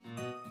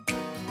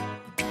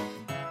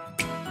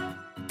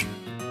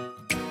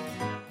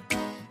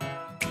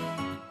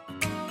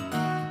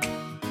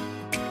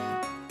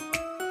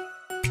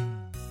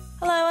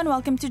and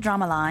welcome to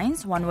Drama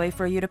Lines, one way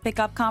for you to pick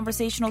up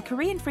conversational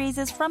Korean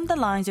phrases from the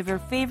lines of your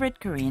favorite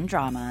Korean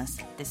dramas.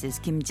 This is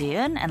Kim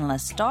Ji-eun, and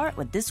let's start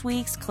with this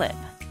week's clip.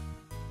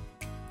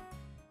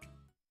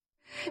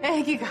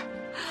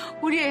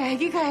 우리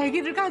애기가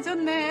애기를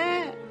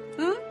가졌네.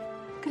 응?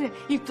 그래,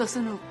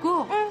 입덧은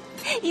없고? 응,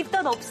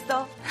 입덧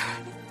없어.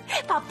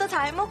 밥도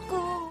잘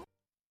먹고.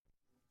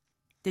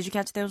 Did you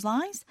catch those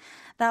lines?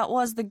 That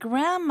was the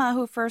grandma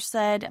who first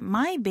said,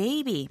 my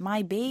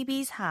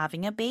baby's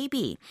having a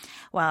baby.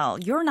 Well,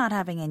 you're not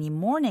having any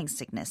morning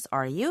sickness,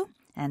 are you?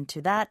 And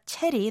to that,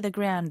 Cheri, the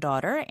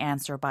granddaughter,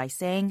 answered by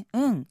saying,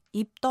 응,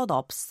 입덧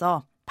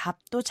없어.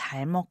 밥도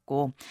잘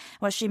먹고.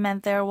 What she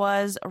meant there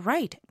was,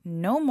 right,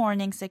 no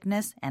morning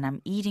sickness, and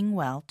I'm eating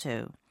well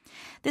too.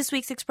 This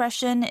week's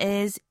expression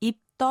is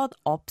입덧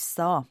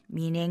없어,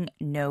 meaning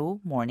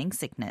no morning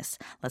sickness.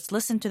 Let's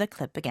listen to the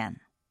clip again.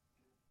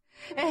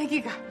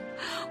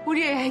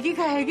 우리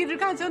애기가 애기를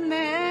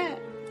가졌네.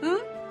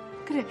 응?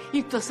 그래,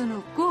 입덧은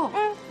없고?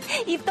 응,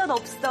 입덧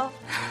없어.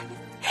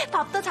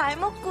 밥도 잘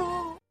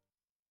먹고.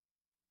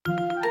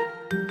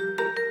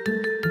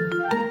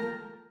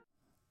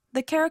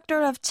 The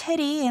character of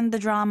Cheri in the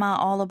drama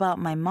All About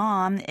My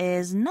Mom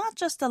is not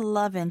just a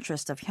love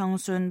interest of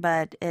Hyung-sun,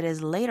 but it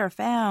is later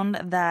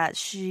found that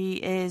she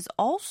is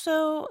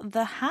also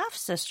the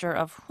half-sister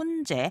of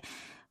Hun-jae,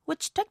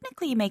 which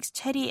technically makes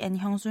Cheri and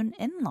Hyung-sun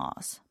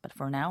in-laws. But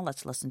for now,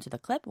 let's listen to the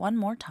clip one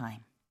more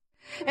time.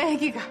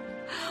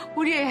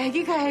 우리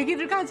애기가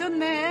애기를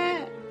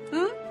가졌네.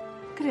 응?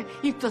 그래,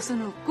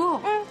 입덧은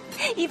없고? 응,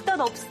 입덧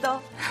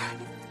없어.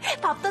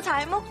 밥도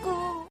잘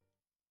먹고.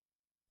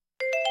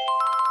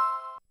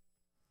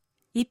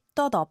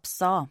 입덧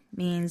없어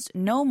means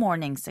no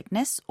morning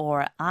sickness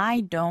or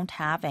I don't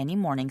have any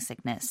morning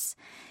sickness.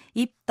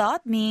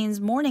 입덧 means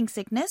morning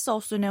sickness,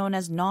 also known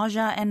as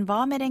nausea and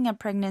vomiting at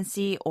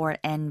pregnancy or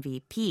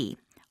NVP.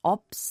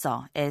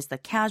 없어 is the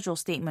casual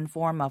statement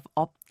form of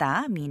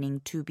없다,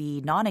 meaning to be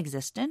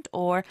non-existent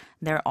or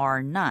there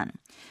are none.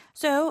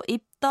 So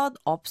입덧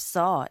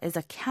없어 is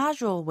a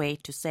casual way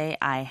to say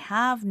I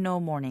have no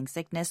morning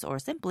sickness or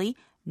simply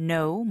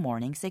no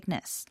morning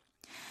sickness.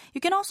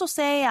 You can also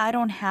say I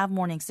don't have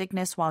morning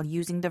sickness while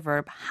using the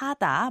verb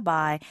하다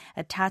by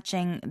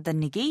attaching the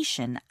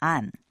negation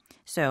안.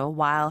 So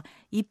while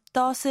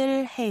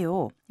입덧을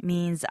해요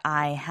means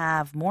I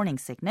have morning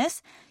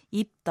sickness,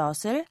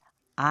 입덧을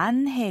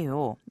안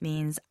해요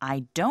means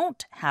I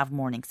don't have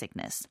morning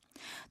sickness.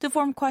 To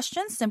form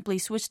questions, simply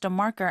switch the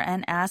marker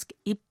and ask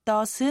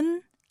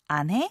입덧은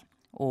안 해?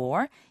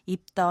 Or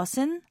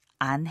입덧은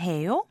안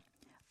해요?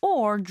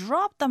 Or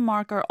drop the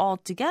marker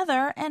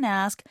altogether and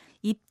ask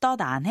입덧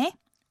안 해?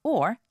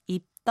 Or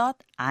입덧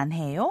안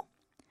해요?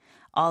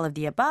 All of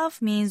the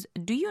above means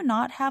do you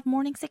not have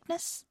morning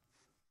sickness?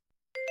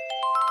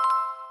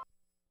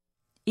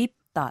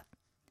 입덧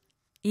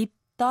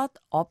입덧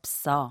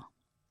없어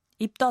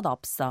입덧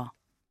없어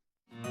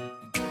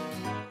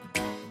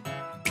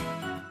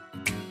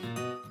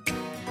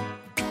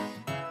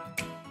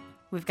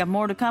We've got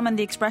more to come on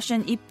the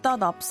expression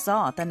입덧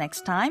없어 the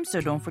next time, so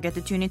don't forget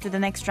to tune into the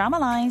next Drama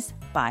Lines.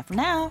 Bye for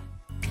now.